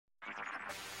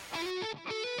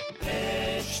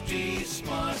HT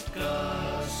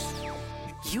Smartcast.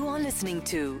 You are listening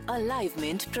to a Live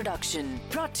Mint production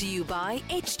brought to you by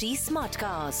HT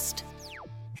Smartcast.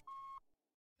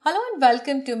 Hello and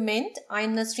welcome to Mint.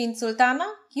 I'm Nasreen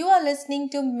Sultana. You are listening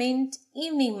to Mint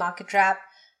Evening Market Wrap.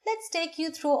 Let's take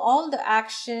you through all the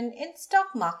action in stock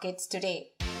markets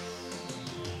today.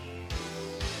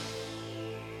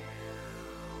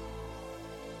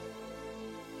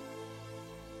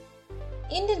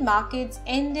 Indian markets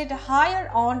ended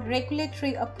higher on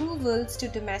regulatory approvals to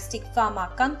domestic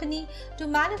pharma company to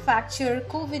manufacture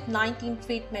COVID-19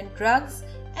 treatment drugs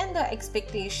and the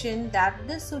expectation that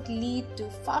this would lead to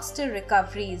faster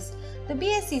recoveries. The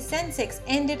BSE Sensex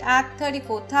ended at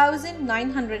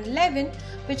 34,911,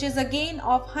 which is a gain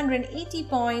of 180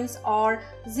 points or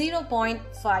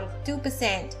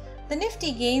 0.52%. The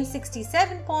Nifty gained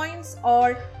 67 points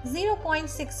or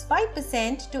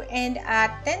 0.65% to end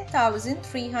at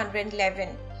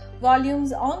 10,311.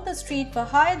 Volumes on the street were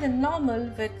higher than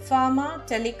normal with pharma,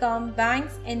 telecom,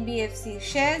 banks, NBFC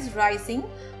shares rising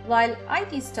while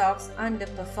IT stocks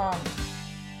underperformed.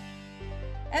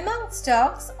 Among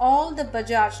stocks, all the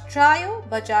Bajaj Trio,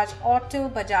 Bajaj Auto,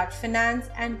 Bajaj Finance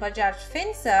and Bajaj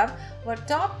Finserv were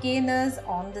top gainers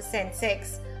on the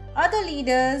Sensex. Other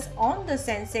leaders on the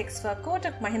Sensex were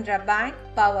Kotak Mahindra Bank,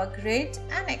 Power Grid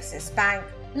and Axis Bank.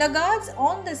 Laggards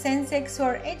on the Sensex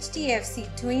were HDFC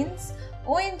Twins,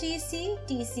 ONGC,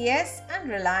 TCS and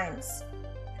Reliance.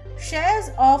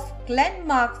 Shares of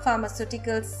Glenmark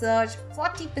Pharmaceuticals surged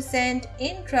 40%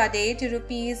 intraday to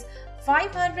Rs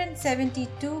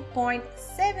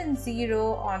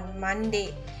 572.70 on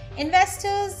Monday.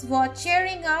 Investors were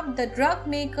cheering up the drug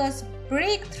maker's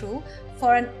breakthrough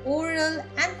for an oral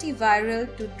antiviral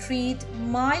to treat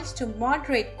mild to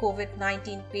moderate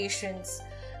COVID-19 patients.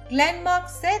 Glenmark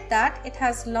said that it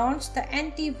has launched the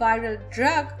antiviral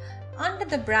drug under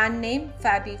the brand name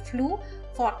FabiFlu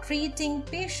for treating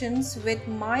patients with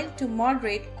mild to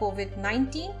moderate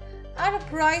COVID-19 at a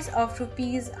price of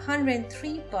Rs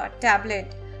 103 per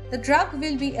tablet. The drug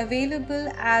will be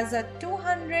available as a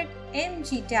 200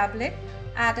 mg tablet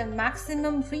at a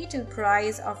maximum retail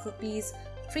price of Rs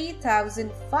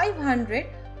 3,500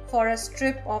 for a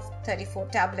strip of 34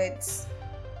 tablets.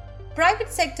 Private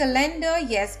sector lender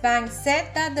Yes Bank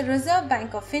said that the Reserve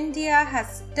Bank of India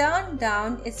has turned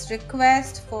down its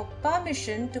request for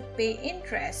permission to pay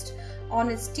interest on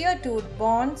its Tier 2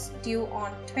 bonds due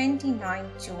on 29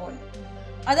 June.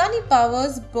 Adani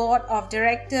Power's board of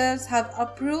directors have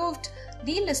approved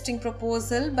delisting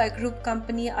proposal by group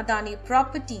company Adani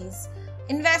Properties.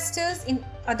 Investors in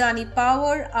Adani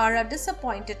Power are a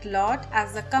disappointed lot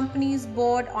as the company's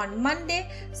board on Monday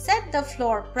set the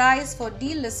floor price for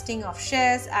delisting of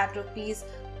shares at Rs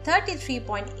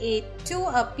 33.82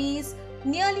 a piece,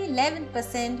 nearly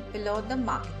 11% below the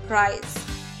market price.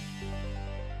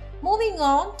 Moving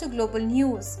on to global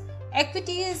news.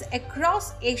 Equities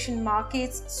across Asian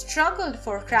markets struggled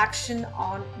for traction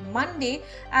on Monday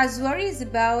as worries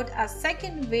about a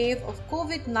second wave of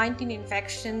COVID-19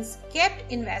 infections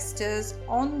kept investors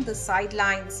on the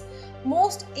sidelines.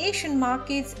 Most Asian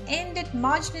markets ended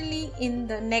marginally in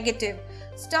the negative.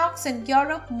 Stocks in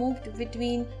Europe moved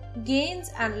between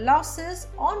gains and losses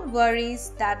on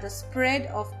worries that the spread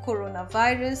of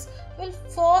coronavirus will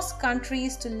force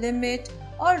countries to limit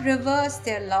or reverse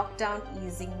their lockdown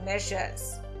easing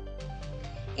measures.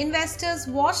 Investors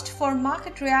watched for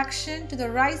market reaction to the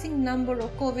rising number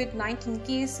of COVID-19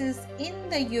 cases in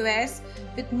the US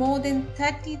with more than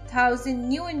 30,000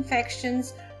 new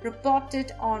infections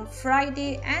reported on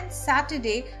Friday and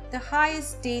Saturday, the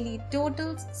highest daily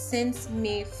totals since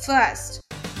May 1st.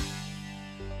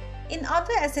 In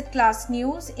other asset class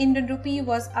news, Indian rupee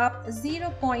was up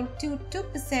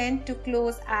 0.22% to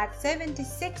close at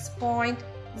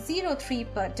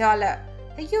 76.03 per dollar.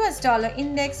 The US dollar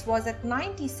index was at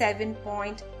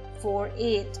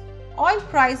 97.48. Oil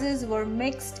prices were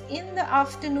mixed in the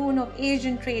afternoon of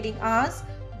Asian trading hours,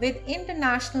 with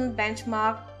international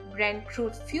benchmark Brent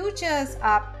crude futures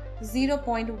up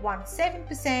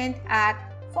 0.17% at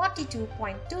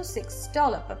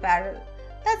 $42.26 per barrel.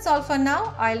 That's all for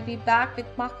now. I'll be back with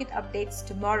market updates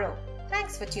tomorrow.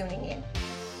 Thanks for tuning in.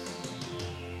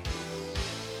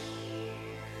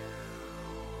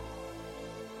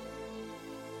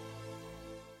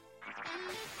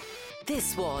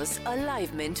 This was a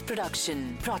Live Mint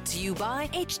production brought to you by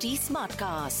HT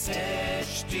Smartcast.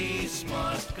 HT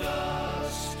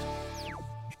Smartcast.